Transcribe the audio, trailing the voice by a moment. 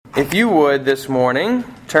If you would this morning,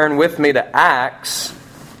 turn with me to Acts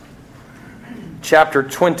chapter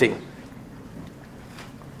 20.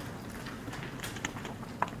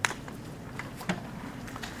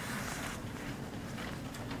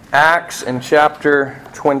 Acts and chapter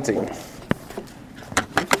 20.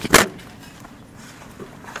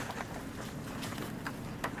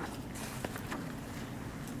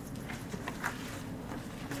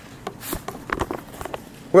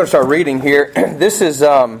 We're going to start reading here. This is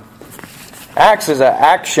Acts is an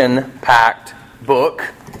action-packed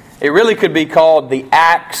book. It really could be called the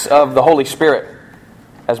Acts of the Holy Spirit,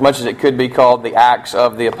 as much as it could be called the Acts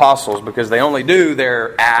of the Apostles, because they only do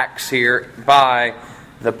their acts here by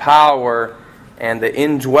the power and the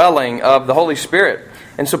indwelling of the Holy Spirit.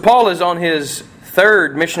 And so Paul is on his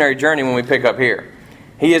third missionary journey when we pick up here.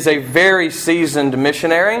 He is a very seasoned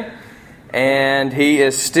missionary, and he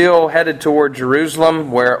is still headed toward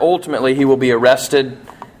Jerusalem, where ultimately he will be arrested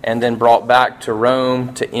and then brought back to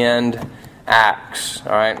Rome to end Acts.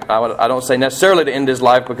 All right, I don't say necessarily to end his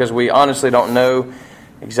life, because we honestly don't know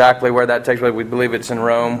exactly where that takes place. We believe it's in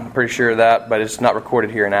Rome. I'm pretty sure of that, but it's not recorded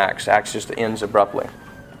here in Acts. Acts just ends abruptly.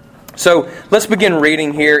 So let's begin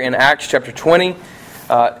reading here in Acts chapter 20,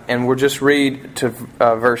 and we'll just read to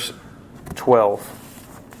verse 12.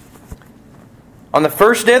 On the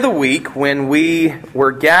first day of the week, when we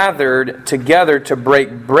were gathered together to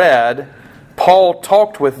break bread, Paul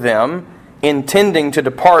talked with them, intending to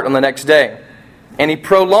depart on the next day. And he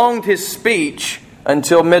prolonged his speech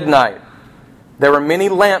until midnight. There were many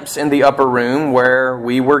lamps in the upper room where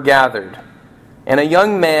we were gathered. And a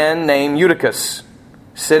young man named Eutychus,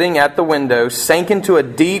 sitting at the window, sank into a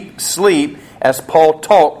deep sleep as Paul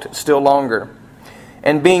talked still longer.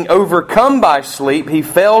 And being overcome by sleep, he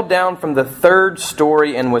fell down from the third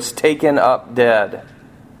story and was taken up dead.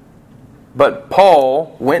 But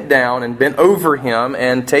Paul went down and bent over him,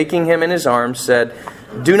 and taking him in his arms, said,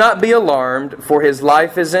 "Do not be alarmed, for his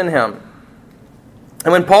life is in him."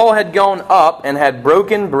 And when Paul had gone up and had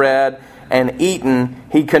broken bread and eaten,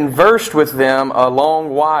 he conversed with them a long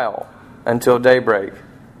while, until daybreak,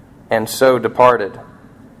 and so departed.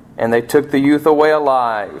 And they took the youth away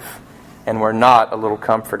alive, and were not a little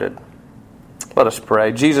comforted. Let us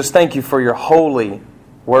pray. Jesus, thank you for your holy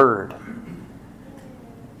word.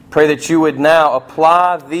 Pray that you would now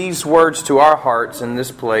apply these words to our hearts in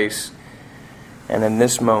this place and in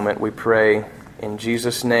this moment. We pray in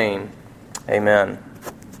Jesus' name. Amen.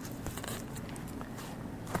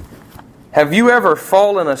 Have you ever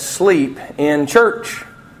fallen asleep in church?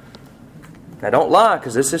 Now don't lie,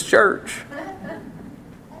 because this is church.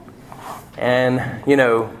 And,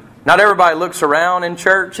 not everybody looks around in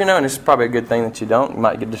church, and it's probably a good thing that you don't. You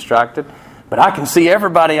might get distracted. But I can see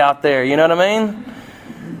everybody out there, you know what I mean?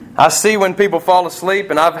 I see when people fall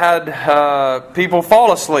asleep, and I've had people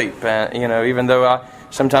fall asleep. Even though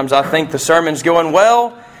sometimes I think the sermon's going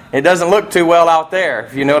well, it doesn't look too well out there,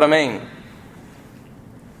 if you know what I mean.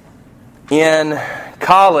 In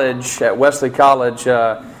college, at Wesley College,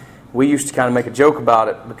 we used to kind of make a joke about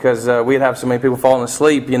it, because we'd have so many people falling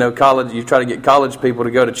asleep. College, you try to get college people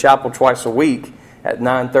to go to chapel twice a week at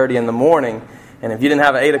 9:30 in the morning. And if you didn't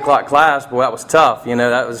have an 8 o'clock class, boy, that was tough.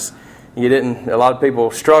 A lot of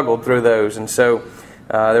people struggled through those. And so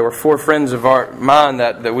there were 4 friends of mine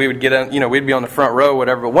that we would get in, we'd be on the front row,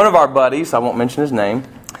 whatever. But one of our buddies, I won't mention his name,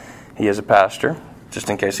 he is a pastor, just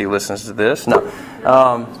in case he listens to this.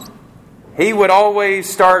 He would always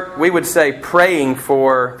start, we would say, praying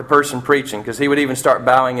for the person preaching, because he would even start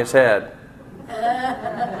bowing his head.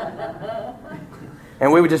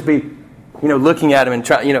 And we would just be, looking at him and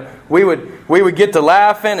try, we would get to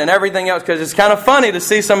laughing and everything else, because it's kind of funny to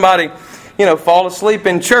see somebody, fall asleep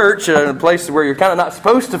in church, in a place where you're kind of not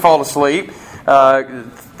supposed to fall asleep.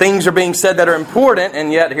 Things are being said that are important,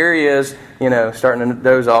 and yet here he is, starting to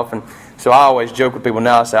doze off. And so I always joke with people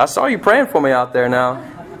now. I say, "I saw you praying for me out there now.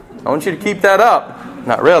 I want you to keep that up."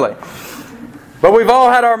 Not really. But we've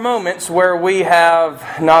all had our moments where we have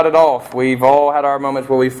nodded off. We've all had our moments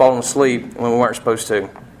where we've fallen asleep when we weren't supposed to.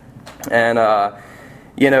 And,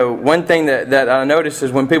 one thing that I notice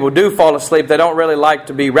is when people do fall asleep, they don't really like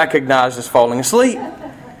to be recognized as falling asleep.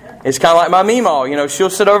 It's kind of like my Meemaw.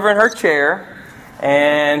 She'll sit over in her chair,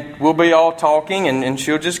 and we'll be all talking, and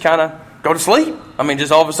she'll just kind of go to sleep.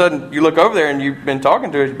 Just all of a sudden, you look over there, and you've been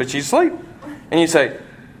talking to her, but she's asleep. And you say,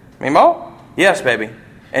 "Meemaw?" "Yes, baby."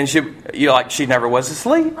 And she never was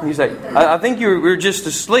asleep. And you say, I think you were just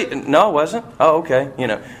asleep." "No, I wasn't." "Oh, okay."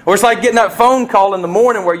 Or it's like getting that phone call in the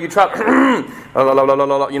morning where you try to,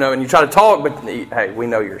 and you try to talk, but hey, we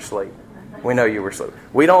know you're asleep. We know you were asleep.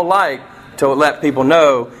 We don't like to let people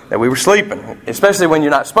know that we were sleeping, especially when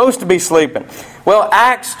you're not supposed to be sleeping. Well,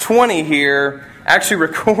 Acts 20 here actually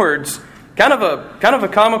records kind of a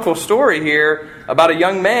comical story here about a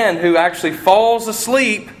young man who actually falls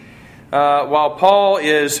asleep while Paul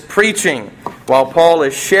is preaching, while Paul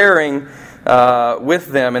is sharing with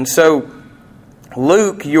them. And so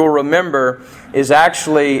Luke, you'll remember, is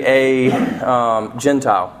actually a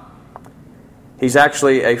Gentile. He's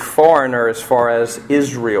actually a foreigner as far as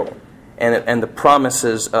Israel and the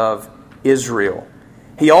promises of Israel.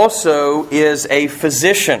 He also is a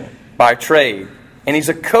physician by trade, and he's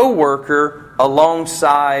a co-worker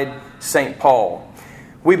alongside St. Paul.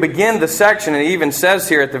 We begin the section, and it even says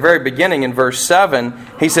here at the very beginning in verse 7,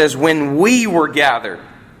 he says, when we were gathered.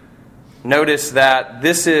 Notice that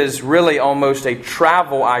this is really almost a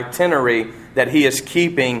travel itinerary that he is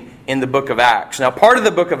keeping in the book of Acts. Now, part of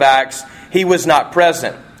the book of Acts, he was not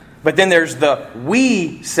present. But then there's the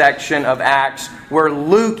we section of Acts where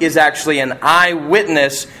Luke is actually an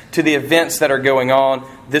eyewitness to the events that are going on.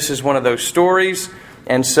 This is one of those stories.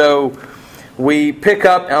 And so we pick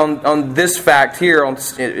up on this fact here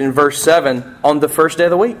in verse 7 on the first day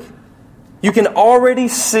of the week. You can already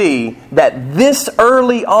see that this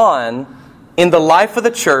early on in the life of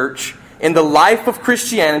the church, in the life of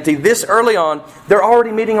Christianity, this early on, they're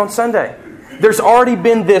already meeting on Sunday. There's already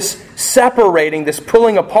been this separating, this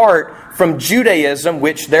pulling apart from Judaism,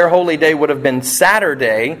 which their holy day would have been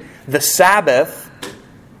Saturday, the Sabbath.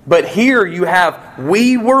 But here you have,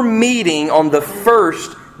 we were meeting on the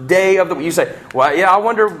first day of the week. You say, well, yeah, I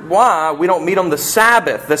wonder why we don't meet on the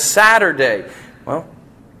Sabbath, the Saturday. Well,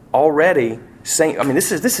 already,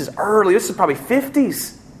 this is early. This is probably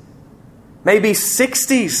 50s, maybe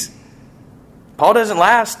 60s. Paul doesn't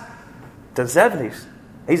last to the 70s.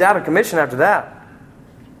 He's out of commission after that.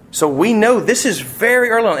 So we know this is very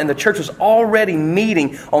early on, and the church is already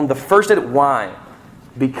meeting on the first day. Why?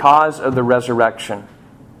 Because of the resurrection.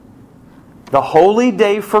 The holy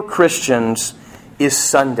day for Christians is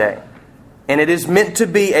Sunday. And it is meant to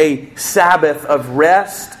be a Sabbath of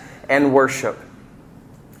rest and worship.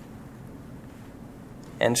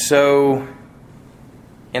 And so,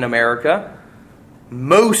 in America,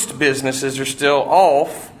 most businesses are still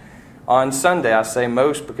off on Sunday. I say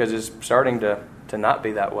most because it's starting to not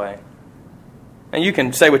be that way. And you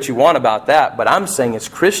can say what you want about that, but I'm saying as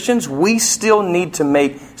Christians, we still need to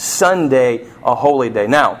make Sunday a holy day.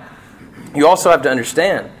 Now, you also have to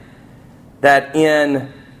understand that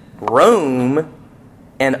in Rome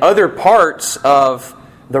and other parts of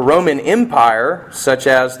the Roman Empire, such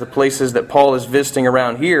as the places that Paul is visiting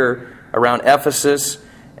around here, around Ephesus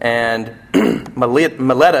and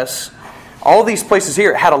Miletus, all these places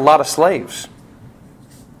here had a lot of slaves.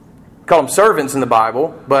 We call them servants in the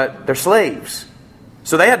Bible, but they're slaves.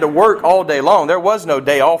 So they had to work all day long. There was no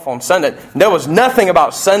day off on Sunday. There was nothing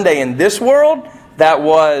about Sunday in this world that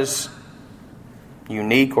was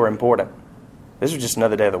unique or important. This was just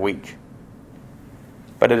another day of the week.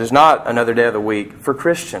 But it is not another day of the week for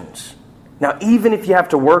Christians. Now, even if you have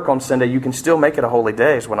to work on Sunday, you can still make it a holy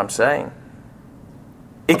day, is what I'm saying.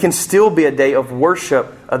 It can still be a day of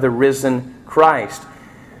worship of the risen Christ.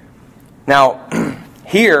 Now,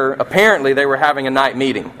 here, apparently, they were having a night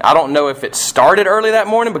meeting. I don't know if it started early that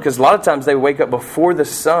morning, because a lot of times they would wake up before the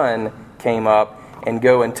sun came up and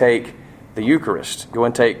go and take the Eucharist, go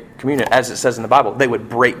and take communion. As it says in the Bible, they would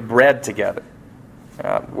break bread together.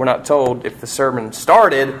 We're not told if the sermon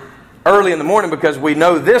started early in the morning, because we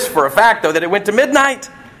know this for a fact, though, that it went to midnight.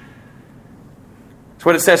 That's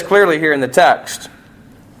what it says clearly here in the text.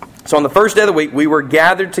 So on the first day of the week, we were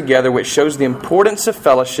gathered together, which shows the importance of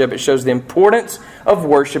fellowship. It shows the importance of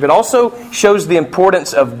worship. It also shows the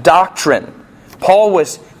importance of doctrine. Paul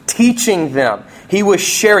was teaching them. He was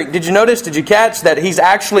sharing. Did you catch that he's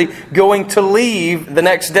actually going to leave the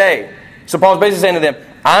next day? So Paul's basically saying to them,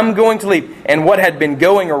 I'm going to leave. And what had been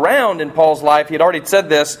going around in Paul's life, he had already said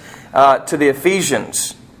this to the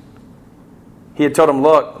Ephesians. He had told them,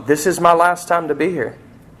 look, this is my last time to be here.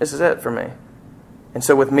 This is it for me. And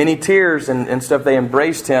so with many tears and stuff, they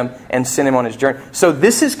embraced him and sent him on his journey. So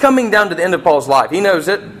this is coming down to the end of Paul's life. He knows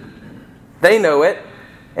it. They know it.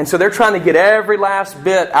 And so they're trying to get every last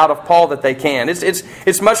bit out of Paul that they can.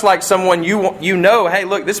 It's much like someone you know, hey,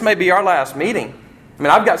 look, this may be our last meeting. I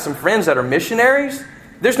mean, I've got some friends that are missionaries.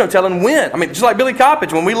 There's no telling when. I mean, just like Billy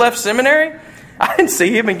Coppage, when we left seminary, I didn't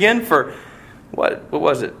see him again for, what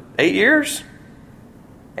was it, 8 years?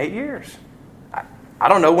 8 years. I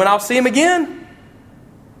don't know when I'll see him again.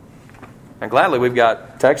 And gladly, we've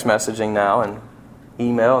got text messaging now and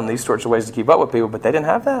email and these sorts of ways to keep up with people, but they didn't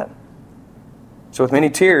have that. So with many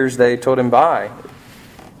tears, they told him bye.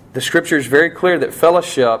 The Scripture is very clear that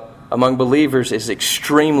fellowship among believers is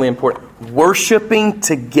extremely important. Worshiping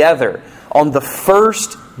together on the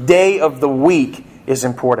first day of the week is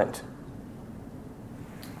important.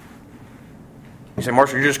 You say,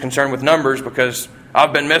 Marshall, you're just concerned with numbers because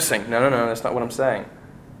I've been missing. No, that's not what I'm saying.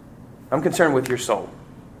 I'm concerned with your soul.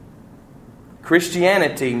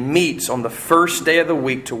 Christianity meets on the first day of the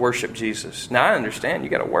week to worship Jesus. Now, I understand you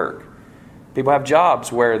got to work. People have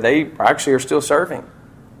jobs where they actually are still serving.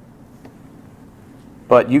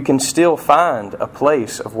 But you can still find a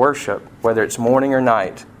place of worship, whether it's morning or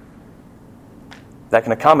night, that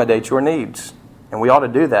can accommodate your needs. And we ought to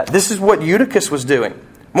do that. This is what Eutychus was doing.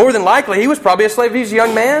 More than likely, he was probably a slave. He's a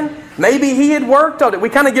young man. Maybe he had worked on it. We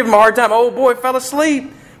kind of give him a hard time. Oh, boy, fell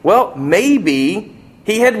asleep. Well, maybe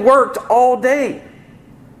he had worked all day.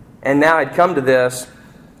 And now I'd come to this,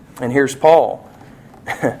 and here's Paul.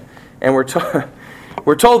 And we're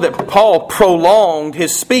told that Paul prolonged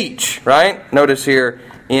his speech, right? Notice here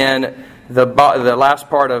in the last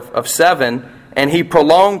part of 7, and he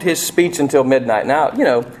prolonged his speech until midnight. Now,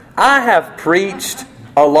 I have preached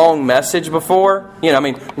a long message before.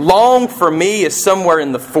 Long for me is somewhere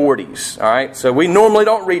in the 40s, all right? So we normally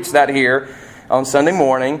don't reach that here on Sunday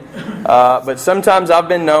morning. But sometimes I've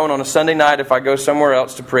been known on a Sunday night, if I go somewhere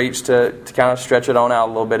else to preach, to kind of stretch it on out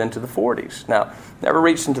a little bit into the 40s. Now, never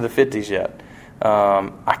reached into the 50s yet.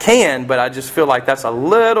 I can, but I just feel like that's a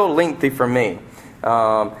little lengthy for me.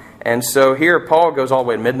 And so here Paul goes all the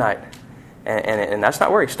way to midnight. And that's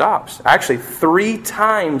not where he stops. Actually, 3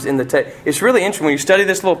 times in the text. It's really interesting when you study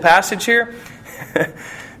this little passage here.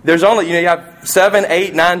 There's only, you have 7,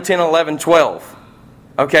 8, 9, 10, 11, 12.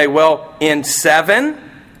 Okay, well, in 7,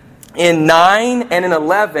 in 9, and in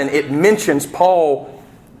 11, it mentions Paul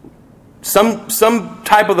some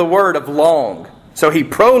type of the word of long. So he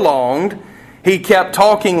prolonged, he kept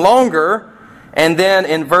talking longer, and then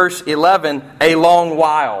in verse 11, a long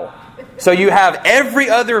while. So you have every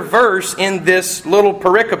other verse in this little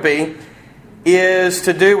pericope is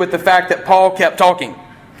to do with the fact that Paul kept talking.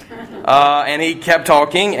 And he kept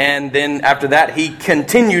talking, and then after that, he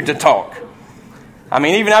continued to talk.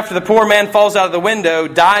 Even after the poor man falls out of the window,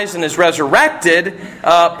 dies, and is resurrected,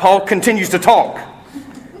 Paul continues to talk.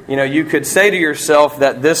 You could say to yourself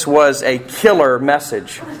that this was a killer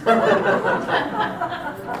message.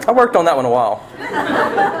 I worked on that one a while.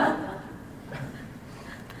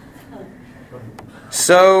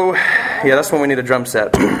 So, that's when we need a drum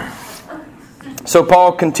set. So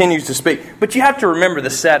Paul continues to speak. But you have to remember the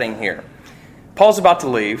setting here. Paul's about to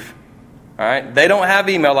leave. All right? They don't have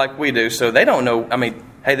email like we do, so they don't know.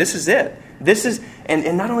 Hey, this is it. This is,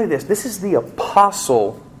 and not only this is the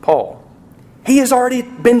Apostle Paul. He has already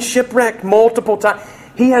been shipwrecked multiple times.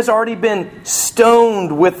 He has already been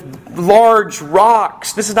stoned with large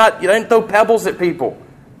rocks. This is not, you didn't throw pebbles at people.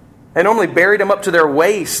 They normally buried them up to their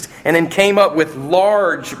waist and then came up with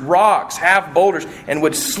large rocks, half boulders, and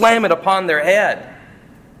would slam it upon their head.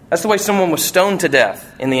 That's the way someone was stoned to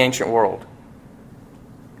death in the ancient world.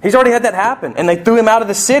 He's already had that happen. And they threw him out of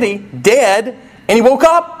the city, dead, and he woke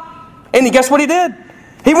up. And guess what he did?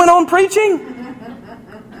 He went on preaching.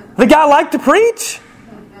 The guy liked to preach.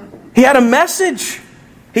 He had a message.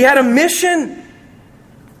 He had a mission.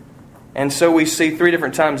 And so we see 3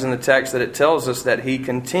 different times in the text that it tells us that he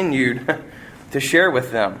continued to share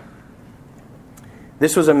with them.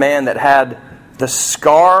 This was a man that had the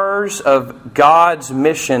scars of God's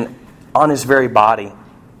mission on his very body.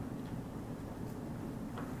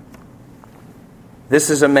 This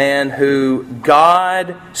is a man who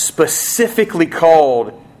God specifically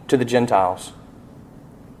called to the Gentiles.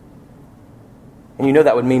 And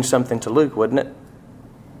that would mean something to Luke, wouldn't it?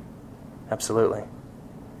 Absolutely.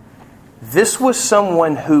 This was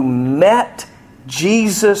someone who met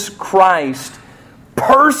Jesus Christ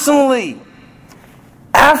personally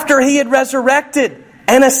after he had resurrected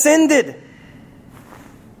and ascended.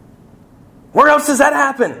 Where else does that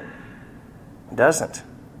happen? It doesn't.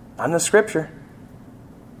 Not in the Scripture.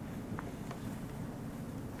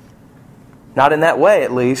 Not in that way,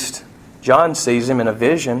 at least. John sees him in a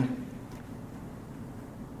vision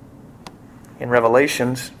in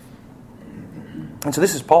Revelations. And so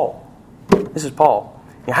this is Paul. This is Paul.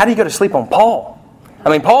 How do you go to sleep on Paul?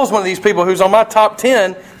 Paul's one of these people who's on my top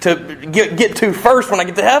 10 to get to first when I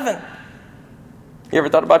get to heaven. You ever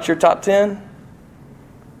thought about your top 10?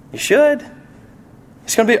 You should.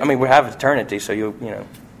 It's going to be, we have eternity, so you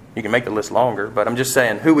can make the list longer. But I'm just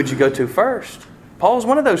saying, who would you go to first? Paul's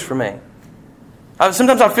one of those for me.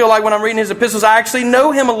 Sometimes I feel like when I'm reading his epistles, I actually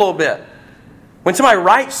know him a little bit. When somebody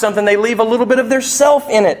writes something, they leave a little bit of their self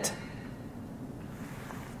in it.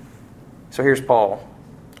 So here's Paul,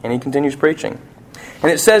 and he continues preaching.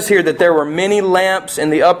 And it says here that there were many lamps in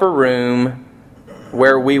the upper room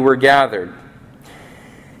where we were gathered.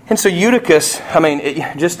 And so Eutychus,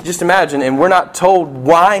 just imagine, and we're not told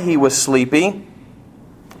why he was sleepy.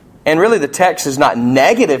 And really the text is not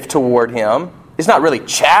negative toward him. It's not really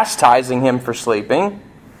chastising him for sleeping.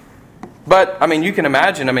 But, you can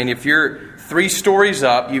imagine, if you're 3 stories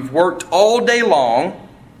up, you've worked all day long,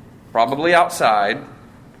 probably outside,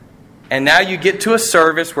 and now you get to a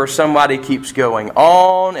service where somebody keeps going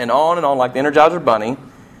on and on and on like the Energizer Bunny.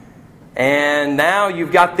 And now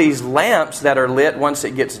you've got these lamps that are lit once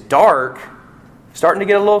it gets dark, starting to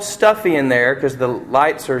get a little stuffy in there because the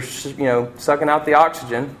lights are, sucking out the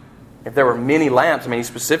oxygen. If there were many lamps, he's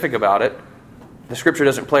specific about it. The Scripture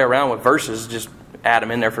doesn't play around with verses, just add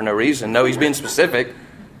them in there for no reason. No, he's being specific.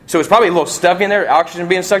 So it's probably a little stuffy in there, oxygen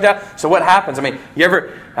being sucked out. So what happens? I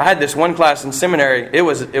had this one class in seminary. It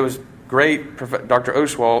was great. Dr.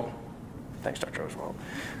 Oswald. Thanks, Dr. Oswald.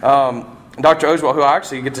 Dr. Oswald, who I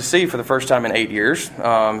actually get to see for the first time in 7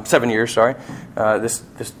 years,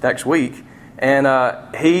 this next week.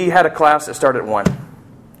 And he had a class that started at 1.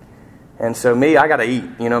 And so I got to eat,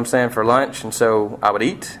 for lunch. And so I would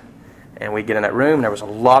eat, and we'd get in that room. And there was a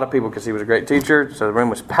lot of people because he was a great teacher. So the room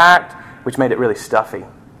was packed, which made it really stuffy.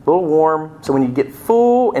 A little warm. So when you get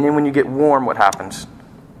full and then when you get warm, what happens?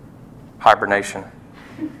 Hibernation.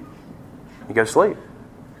 You go to sleep.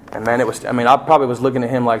 And man, I probably was looking at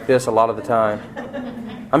him like this a lot of the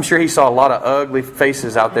time. I'm sure he saw a lot of ugly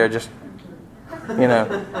faces out there just,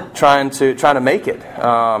 trying to make it.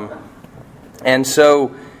 And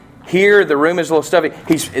so here the room is a little stuffy.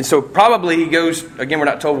 So probably he goes, again, we're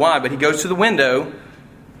not told why, but he goes to the window,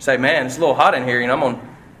 say, man, it's a little hot in here. I'm going to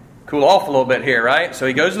cool off a little bit here, right? So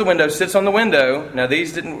he goes to the window, sits on the window. Now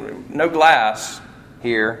no glass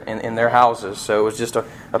here in their houses. So it was just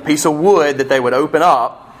a piece of wood that they would open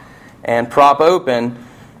up and prop open,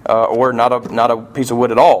 or not a piece of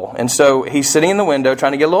wood at all. And so he's sitting in the window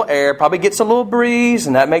trying to get a little air, probably gets a little breeze,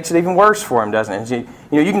 and that makes it even worse for him, doesn't it?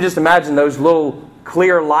 You can just imagine those little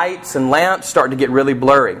clear lights and lamps starting to get really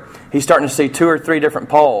blurry. He's starting to see 2 or 3 different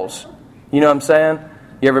poles. You know what I'm saying?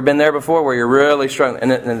 You ever been there before where you're really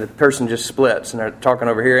struggling, and the person just splits, and they're talking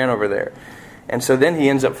over here and over there. And so then he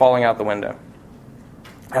ends up falling out the window.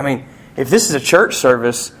 If this is a church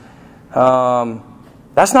service,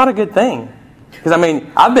 that's not a good thing. Because,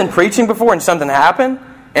 I've been preaching before and something happened,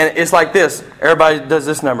 and it's like this. Everybody does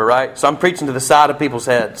this number, right? So I'm preaching to the side of people's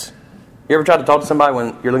heads. You ever try to talk to somebody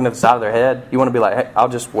when you're looking at the side of their head? You want to be like, hey, I'll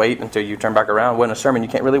just wait until you turn back around. When a sermon, you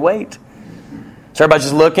can't really wait. So everybody's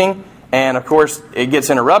just looking, and of course, it gets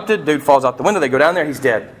interrupted. Dude falls out the window. They go down there. He's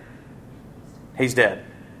dead. He's dead.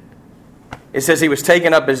 It says he was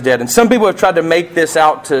taken up as dead. And some people have tried to make this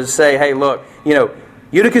out to say, hey, look,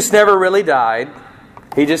 Eutychus never really died.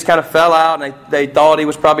 He just kind of fell out, and they thought he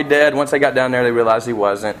was probably dead. Once they got down there, they realized he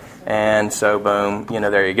wasn't. And so, boom,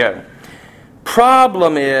 there you go.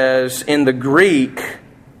 Problem is, in the Greek,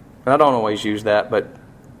 and I don't always use that, but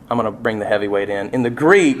I'm going to bring the heavyweight in. In the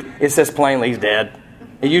Greek, it says plainly he's dead.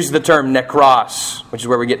 It uses the term nekros, which is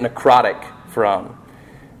where we get necrotic from.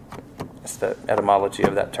 That's the etymology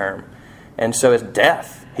of that term. And so it's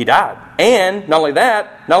death. He died. And not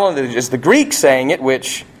only is the Greek saying it,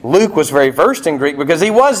 which Luke was very versed in Greek because he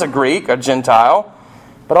was a Greek, a Gentile,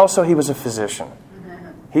 but also he was a physician.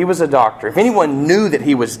 He was a doctor. If anyone knew that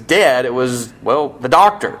he was dead, it was, the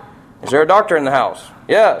doctor. Is there a doctor in the house?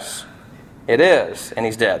 Yes, it is. And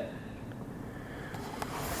he's dead.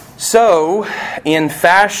 So, in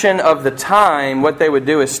fashion of the time, what they would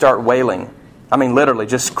do is start wailing. Literally,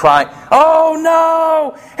 just cry, oh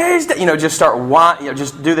no, he's dead. Just start whining,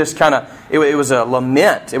 just do this kind of, it was a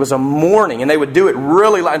lament, it was a mourning, and they would do it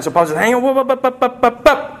really loud. And so Paul says, hang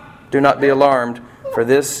on, do not be alarmed, for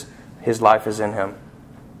this, his life is in him.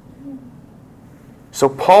 So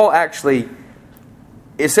Paul actually,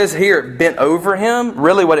 it says here, bent over him.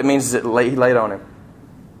 Really what it means is that he laid on him.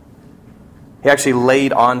 He actually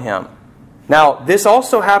laid on him. Now, this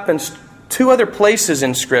also happens 2 other places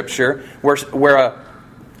in Scripture where a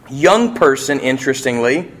young person,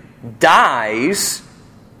 interestingly, dies.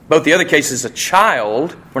 Both the other cases, a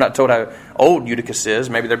child. We're not told how old Eutychus is.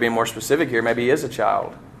 Maybe they're being more specific here. Maybe he is a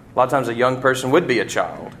child. A lot of times a young person would be a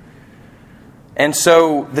child. And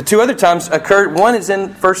so the 2 other times occurred. One is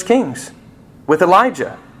in 1 Kings with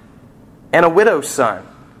Elijah and a widow's son.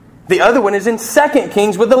 The other one is in 2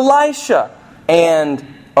 Kings with Elisha and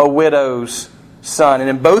a widow's son. And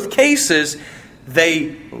in both cases,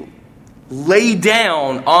 they lay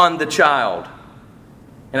down on the child.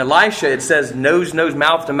 In Elisha, it says nose,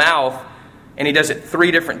 mouth to mouth, and he does it 3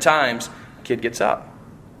 different times. The kid gets up.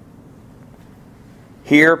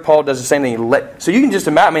 Here, Paul does the same thing. So you can just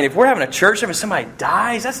imagine, if we're having a church service, somebody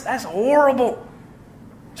dies, that's horrible.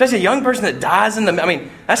 Especially a young person that dies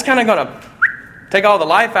that's kind of going to take all the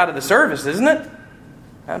life out of the service, isn't it?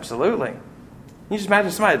 Absolutely. You just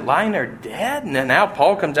imagine somebody lying there dead, and then now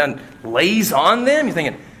Paul comes down and lays on them. You're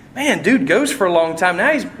thinking, man, dude goes for a long time.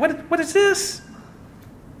 Now what is this?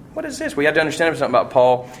 What is this? We have to understand something about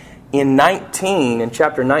Paul. In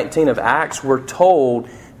chapter 19 of Acts, we're told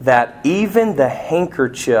that even the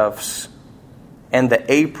handkerchiefs and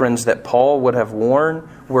the aprons that Paul would have worn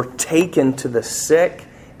were taken to the sick,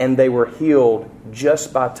 and they were healed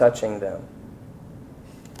just by touching them.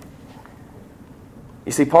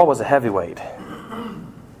 You see, Paul was a heavyweight.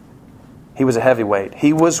 He was a heavyweight.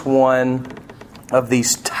 He was one of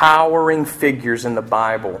these towering figures in the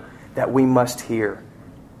Bible that we must hear.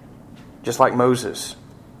 Just like Moses.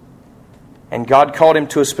 And God called him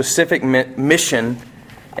to a specific mission.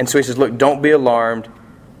 And so he says, look, don't be alarmed,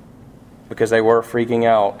 because they were freaking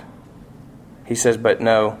out. He says, but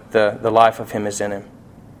no, the life of him is in him.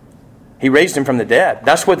 He raised him from the dead.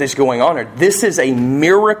 That's what is going on here. This is a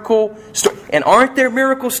miracle story. And aren't there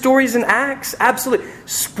miracle stories in Acts? Absolutely.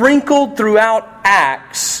 Sprinkled throughout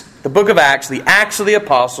Acts, the book of Acts, the Acts of the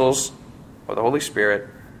Apostles, or the Holy Spirit,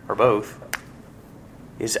 or both,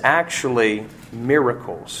 is actually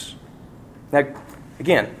miracles. Now,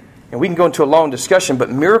 again, and we can go into a long discussion,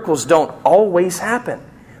 but miracles don't always happen.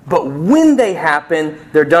 But when they happen,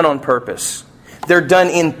 they're done on purpose. They're done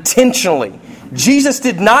intentionally. Jesus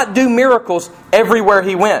did not do miracles everywhere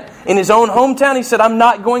he went. In his own hometown, he said, I'm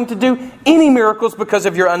not going to do any miracles because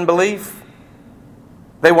of your unbelief.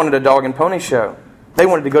 They wanted a dog and pony show. They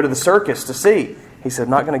wanted to go to the circus to see. He said, I'm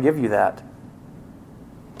not going to give you that.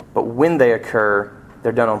 But when they occur,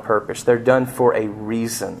 they're done on purpose. They're done for a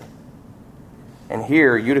reason. And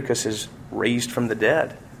here, Eutychus is raised from the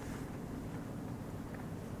dead.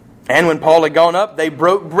 And when Paul had gone up, they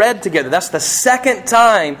broke bread together. That's the second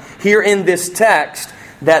time here in this text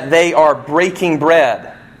that they are breaking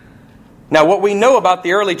bread. Now, what we know about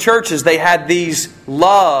the early church is they had these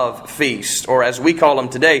love feasts, or as we call them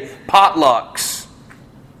today, potlucks,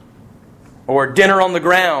 or dinner on the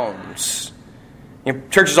grounds.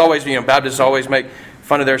 Churches always, Baptists always make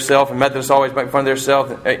fun of themselves, and Methodists always make fun of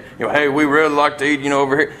themselves. Hey, we really like to eat,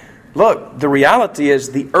 over here. Look, the reality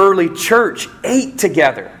is the early church ate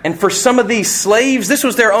together. And for some of these slaves, this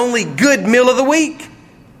was their only good meal of the week.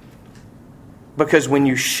 Because when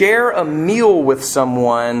you share a meal with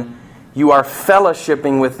someone, you are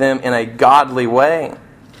fellowshipping with them in a godly way.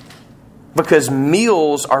 Because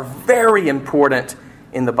meals are very important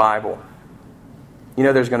in the Bible.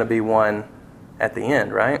 There's going to be one at the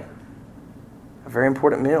end, right? A very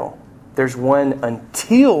important meal. There's one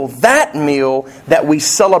until that meal that we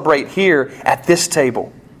celebrate here at this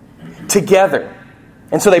table together.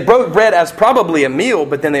 And so they broke bread as probably a meal,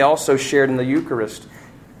 but then they also shared in the Eucharist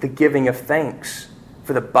the giving of thanks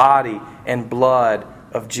for the body and blood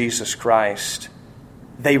of Jesus Christ.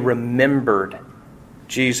 They remembered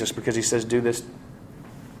Jesus because he says, do this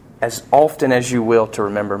as often as you will to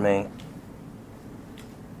remember me.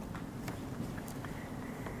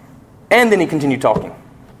 And then he continued talking.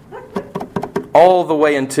 All the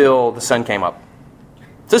way until the sun came up.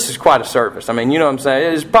 This is quite a service. You know what I'm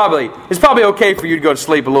saying? It's probably okay for you to go to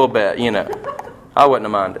sleep a little bit, I wouldn't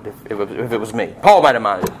have minded if it was me. Paul might have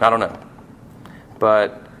minded. I don't know.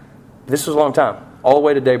 But this was a long time. All the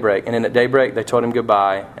way to daybreak. And then at daybreak, they told him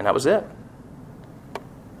goodbye, and that was it.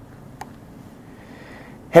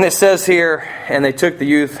 And it says here, and they took the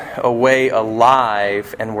youth away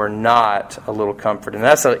alive and were not a little comforted. And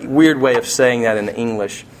that's a weird way of saying that in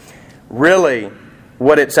English. Really,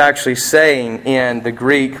 what it's actually saying in the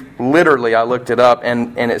Greek, literally, I looked it up,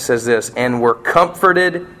 and it says this, and were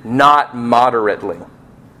comforted not moderately.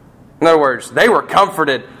 In other words, they were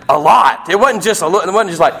comforted a lot. It wasn't just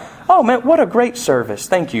like, oh man, what a great service.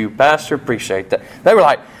 Thank you, Pastor, appreciate that. They were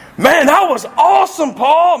like, man, that was awesome,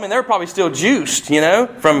 Paul. They were probably still juiced,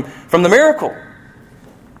 from the miracle.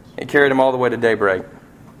 It carried them all the way to daybreak.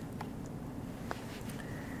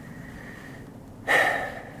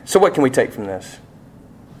 So what can we take from this?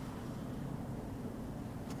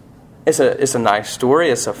 It's a nice story.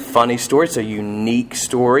 It's a funny story. It's a unique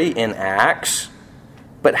story in Acts.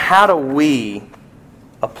 But how do we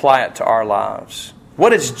apply it to our lives? What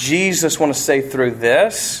does Jesus want to say through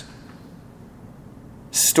this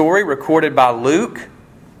story recorded by Luke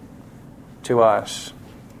to us?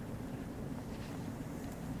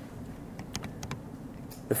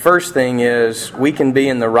 The first thing is we can be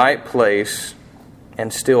in the right place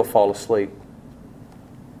and still fall asleep.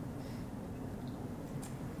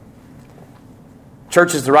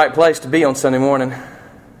 Church is the right place to be on Sunday morning.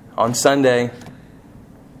 on Sunday,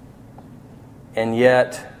 and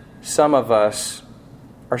yet some of us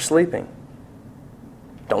are sleeping.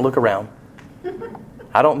 Don't look around.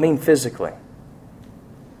 I don't mean physically.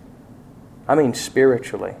 I mean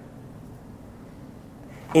spiritually.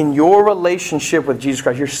 In your relationship with Jesus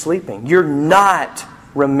Christ, you're sleeping. You're not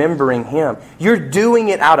remembering Him. You're doing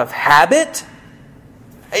it out of habit.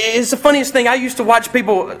 It's the funniest thing. I used to watch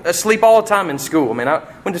people asleep all the time in school. I mean, I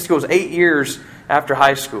went to school 8 years after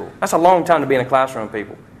high school. That's a long time to be in a classroom with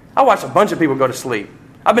people. I watched a bunch of people go to sleep.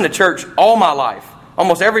 I've been to church all my life,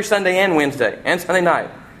 almost every Sunday and Wednesday and Sunday night,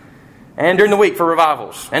 and during the week for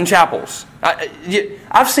revivals and chapels.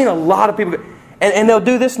 I've seen a lot of people, and they'll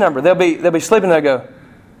do this number. They'll be sleeping. They'll go.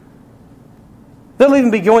 They'll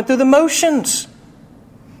even be going through the motions,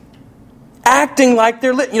 acting like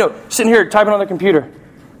they're sitting here typing on their computer.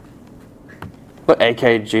 Look,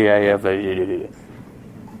 AKGAF.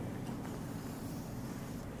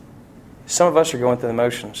 Some of us are going through the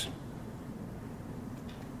motions.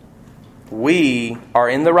 We are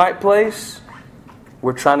in the right place.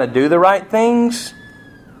 We're trying to do the right things,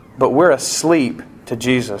 but we're asleep to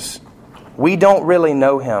Jesus. We don't really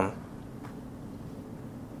know Him.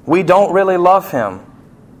 We don't really love Him.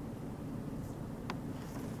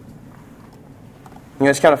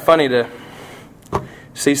 It's kind of funny to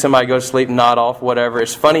see somebody go to sleep, nod off, whatever.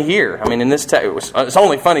 It's funny here. I mean, in this text, it's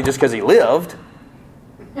only funny just because he lived.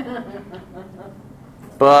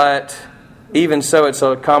 But even so, it's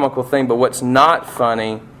a comical thing. But what's not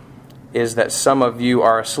funny is that some of you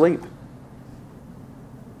are asleep.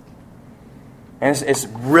 And it's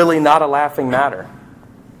really not a laughing matter.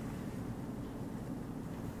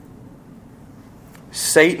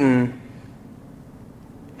 Satan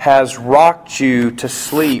has rocked you to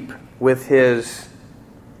sleep with his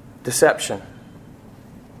deception,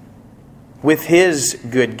 with his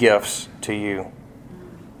good gifts to you.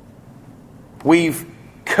 We've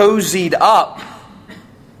cozied up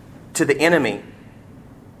to the enemy.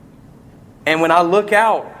 And when I look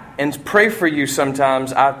out and pray for you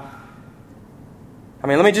sometimes, I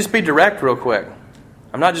mean, let me just be direct real quick.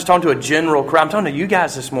 I'm not just talking to a general crowd. I'm talking to you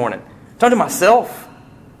guys this morning. I'm talking to myself.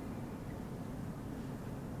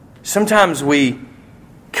 Sometimes we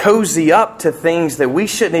cozy up to things that we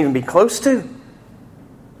shouldn't even be close to.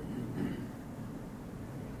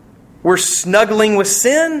 We're snuggling with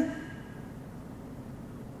sin.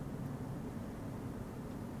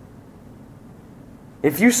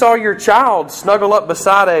 If you saw your child snuggle up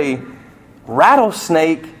beside a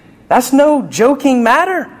rattlesnake, that's no joking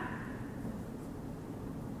matter.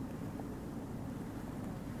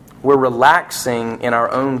 We're relaxing in our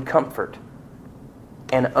own comfort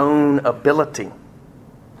and own ability.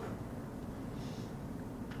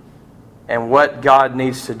 And what God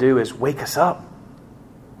needs to do is wake us up.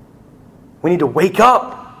 We need to wake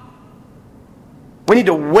up. We need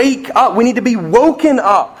to wake up. We need to be woken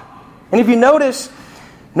up. And if you notice,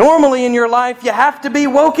 normally in your life, you have to be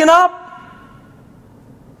woken up.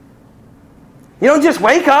 You don't just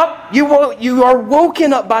wake up. You are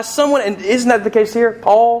woken up by someone. And isn't that the case here?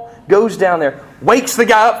 Paul goes down there, wakes the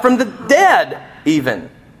guy up from the dead even.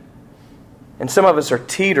 And some of us are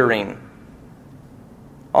teetering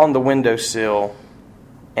on the windowsill,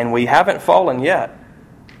 and we haven't fallen yet.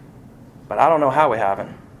 But I don't know how we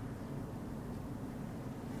haven't.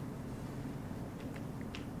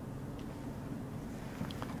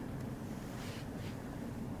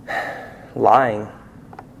 Lying,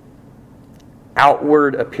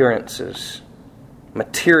 outward appearances,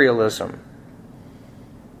 materialism,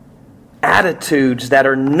 attitudes that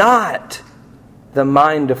are not the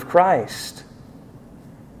mind of Christ.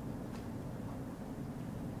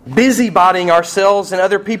 Busybodying ourselves in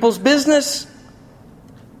other people's business.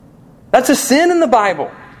 That's a sin in the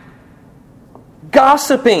Bible.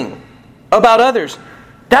 Gossiping about others.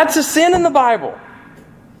 That's a sin in the Bible.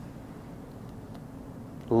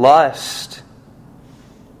 Lust,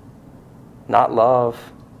 not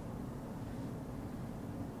love.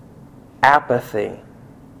 Apathy,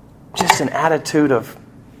 just an attitude of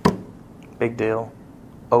big deal,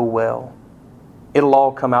 oh well, it'll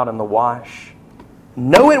all come out in the wash.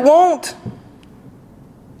 No, it won't.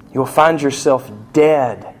 You'll find yourself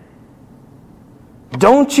dead.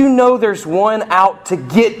 Don't you know there's one out to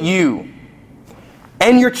get you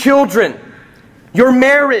and your children, your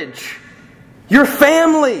marriage, your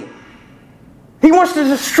family? He wants to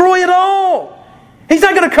destroy it all. He's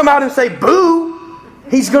not going to come out and say, boo.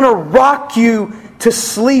 He's going to rock you to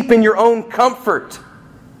sleep in your own comfort.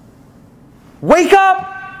 Wake up.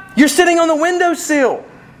 You're sitting on the windowsill.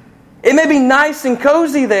 It may be nice and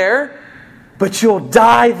cozy there, but you'll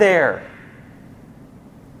die there.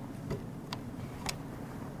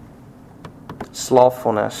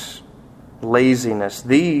 slothfulness, laziness.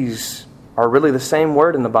 These are really the same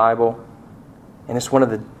word in the Bible, and it's one of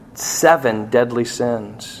the 7 deadly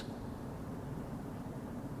sins.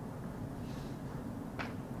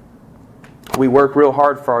 We work real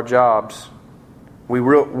hard for our jobs. We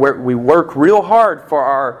work real hard for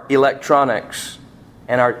our electronics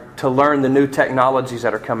and to learn the new technologies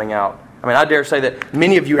that are coming out. I mean, I dare say that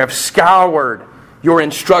many of you have scoured your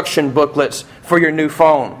instruction booklets for your new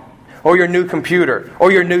phone, or your new computer,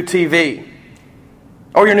 or your new TV,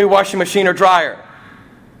 or your new washing machine or dryer.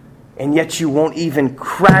 And yet you won't even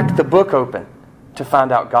crack the book open to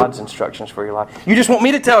find out God's instructions for your life. You just want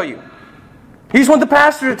me to tell you. You just want the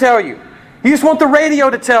pastor to tell you. You just want the radio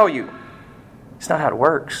to tell you. It's not how it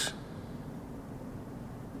works.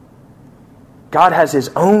 God has His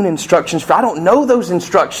own instructions. I don't know those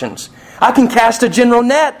instructions. I can cast a general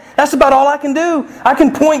net. That's about all I can do. I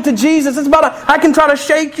can point to Jesus. I can try to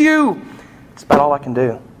shake you. That's about all I can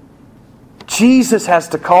do. Jesus has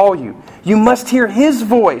to call you. You must hear His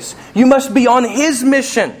voice. You must be on His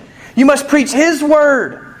mission. You must preach His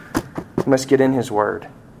word. You must get in His word.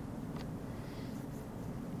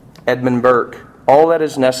 Edmund Burke, all that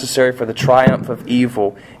is necessary for the triumph of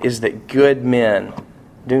evil is that good men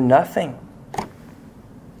do nothing.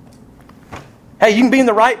 Hey, you can be in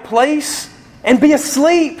the right place and be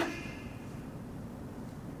asleep.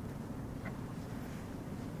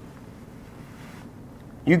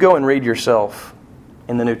 You go and read yourself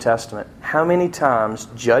in the New Testament. How many times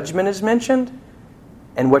judgment is mentioned,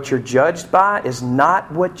 and what you're judged by is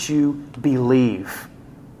not what you believe.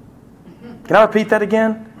 Can I repeat that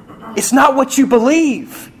again? It's not what you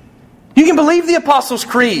believe. You can believe the Apostles'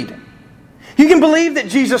 Creed. You can believe that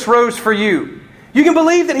Jesus rose for you. You can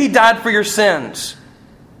believe that He died for your sins.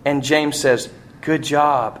 And James says, good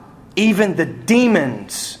job. Even the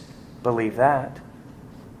demons believe that.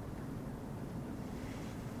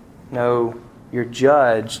 No, you're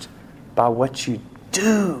judged by what you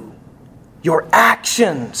do. Your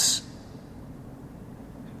actions.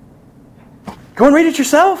 Go and read it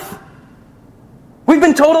yourself. We've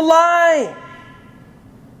been told a lie.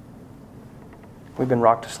 We've been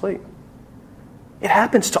rocked to sleep. It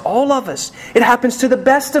happens to all of us. It happens to the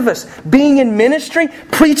best of us. Being in ministry,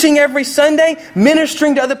 preaching every Sunday,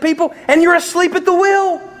 ministering to other people, and you're asleep at the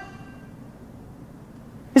wheel.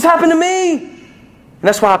 It's happened to me. And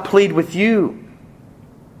that's why I plead with you.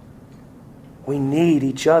 We need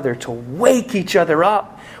each other to wake each other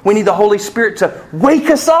up. We need the Holy Spirit to wake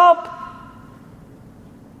us up.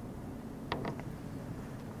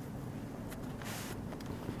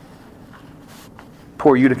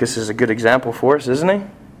 Poor Eutychus is a good example for us, isn't he?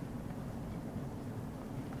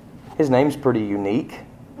 His name's pretty unique.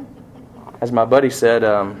 As my buddy said,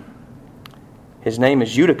 his name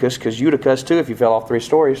is Eutychus because Eutychus too if you fell off 3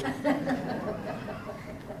 stories.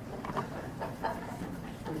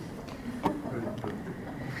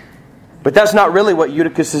 But that's not really what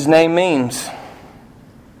Eutychus' name means.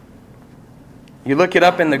 You look it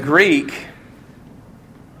up in the Greek,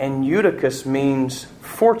 and Eutychus means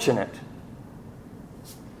fortunate.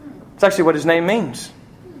 It's actually what his name means.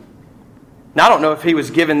 Now, I don't know if he was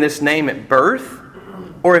given this name at birth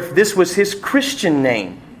or if this was his Christian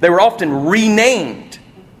name. They were often renamed.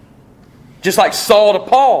 Just like Saul to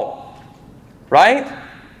Paul. Right?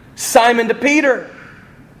 Simon to Peter.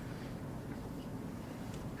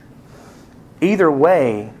 Either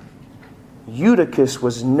way, Eutychus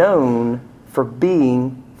was known for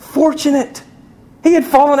being fortunate. He had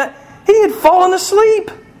fallen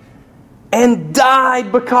asleep and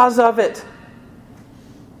died because of it.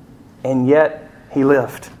 And yet, he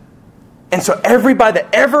lived. And so everybody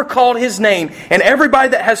that ever called his name, and everybody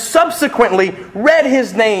that has subsequently read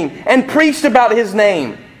his name and preached about his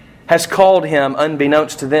name, has called him,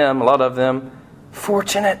 unbeknownst to them, a lot of them,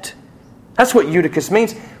 fortunate. That's what Eutychus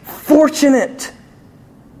means. Fortunate.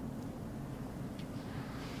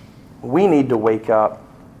 We need to wake up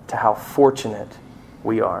to how fortunate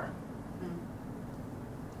we are.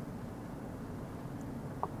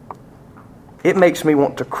 It makes me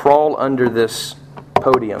want to crawl under this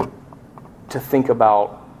podium to think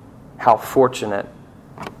about how fortunate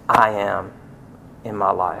I am in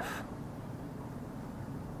my life.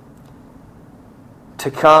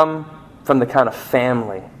 To come from the kind of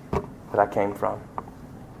family that I came from.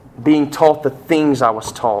 Being taught the things I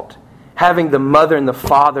was taught. Having the mother and the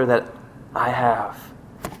father that I have.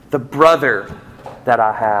 The brother that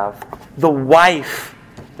I have. The wife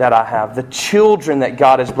that I have. The children that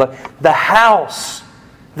God has blessed. The house.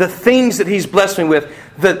 The things that He's blessed me with.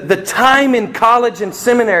 The time in college and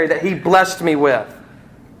seminary that He blessed me with.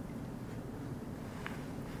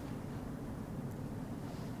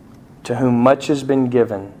 To whom much has been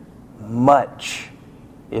given, much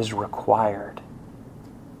is required.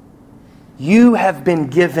 You have been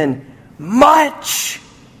given much.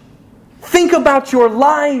 Think about your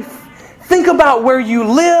life. Think about where you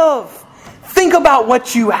live. Think about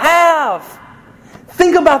what you have.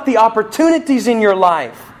 Think about the opportunities in your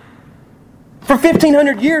life. For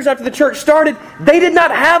 1,500 years after the church started, they did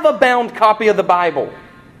not have a bound copy of the Bible.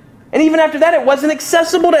 And even after that, it wasn't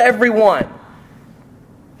accessible to everyone.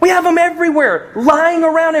 We have them everywhere, lying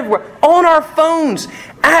around everywhere, on our phones,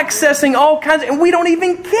 accessing all kinds, and we don't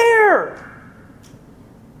even care.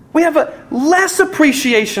 We have a less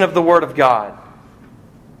appreciation of the Word of God.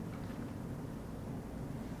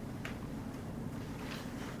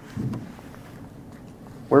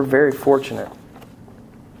 We're very fortunate.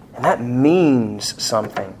 And that means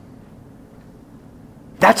something.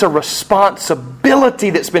 That's a responsibility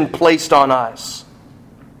that's been placed on us.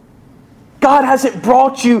 God hasn't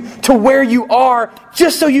brought you to where you are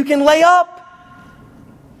just so you can lay up.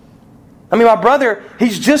 I mean, my brother,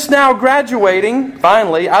 he's just now graduating,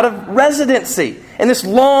 finally, out of residency. And this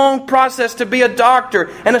long process to be a doctor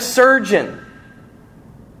and a surgeon.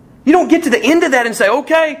 You don't get to the end of that and say,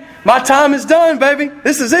 okay, my time is done, baby.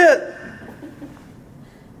 This is it.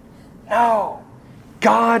 No.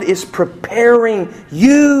 God is preparing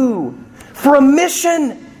you for a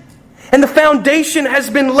mission. And the foundation has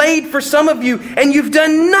been laid for some of you, and you've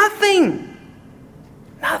done nothing.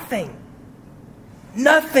 Nothing.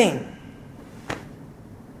 Nothing.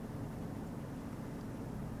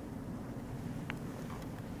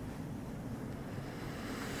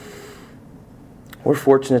 We're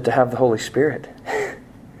fortunate to have the Holy Spirit.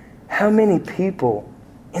 How many people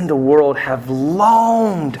in the world have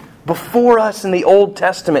longed before us in the Old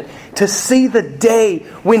Testament to see the day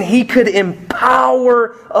when He could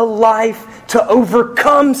empower a life to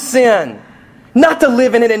overcome sin? Not to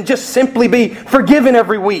live in it and just simply be forgiven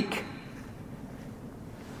every week.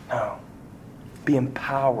 No. Be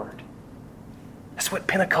empowered. That's what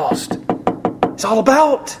Pentecost is all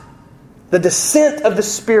about. The descent of the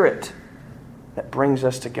Spirit that brings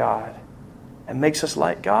us to God and makes us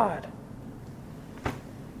like God.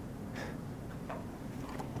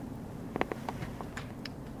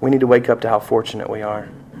 We need to wake up to how fortunate we are.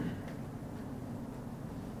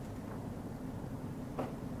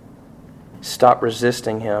 Stop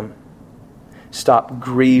resisting Him. Stop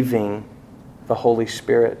grieving the Holy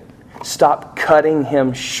Spirit. Stop cutting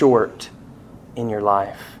Him short in your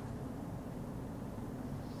life.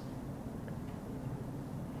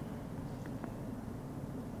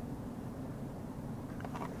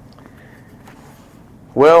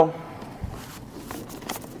 Well,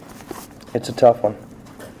 it's a tough one.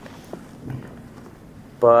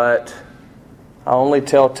 But I only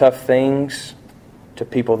tell tough things to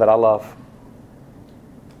people that I love.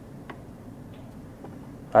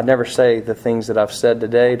 I'd never say the things that I've said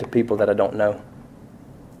today to people that I don't know.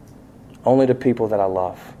 Only to people that I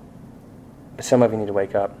love. But some of you need to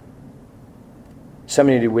wake up. Some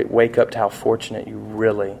of you need to wake up to how fortunate you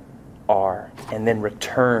really are. And then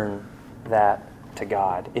return that to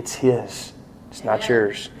God. It's His. It's not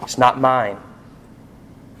yours. It's not mine.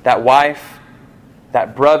 That wife,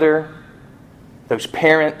 that brother, those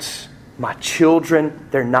parents, my children,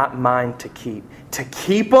 they're not mine to keep. To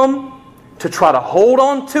keep them, to try to hold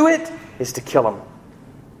on to it, is to kill them.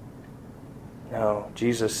 No,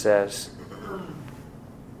 Jesus says,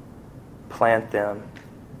 plant them.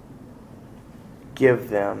 Give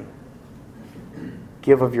them.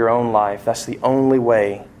 Give of your own life. That's the only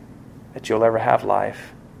way that you'll ever have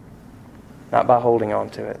life. Not by holding on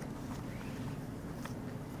to it.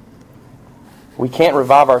 We can't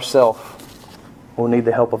revive ourselves. We'll need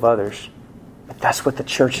the help of others. But that's what the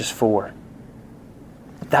church is for.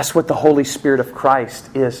 That's what the Holy Spirit of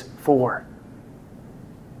Christ is for.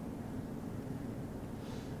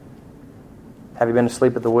 Have you been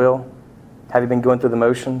asleep at the wheel? Have you been going through the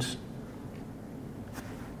motions?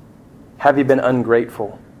 Have you been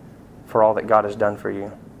ungrateful for all that God has done for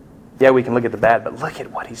you? Yeah, we can look at the bad, but look at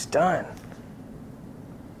what He's done.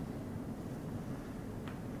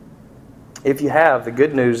 If you have, the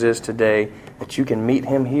good news is today that you can meet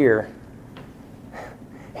Him here.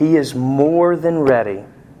 He is more than ready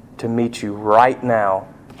to meet you right now,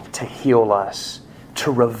 to heal us,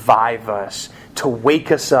 to revive us, to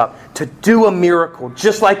wake us up, to do a miracle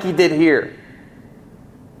just like He did here.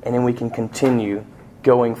 And then we can continue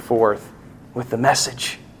going forth with the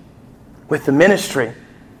message, with the ministry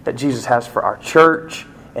that Jesus has for our church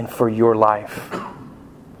and for your life. Do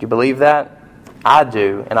you believe that? I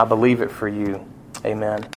do, and I believe it for you. Amen.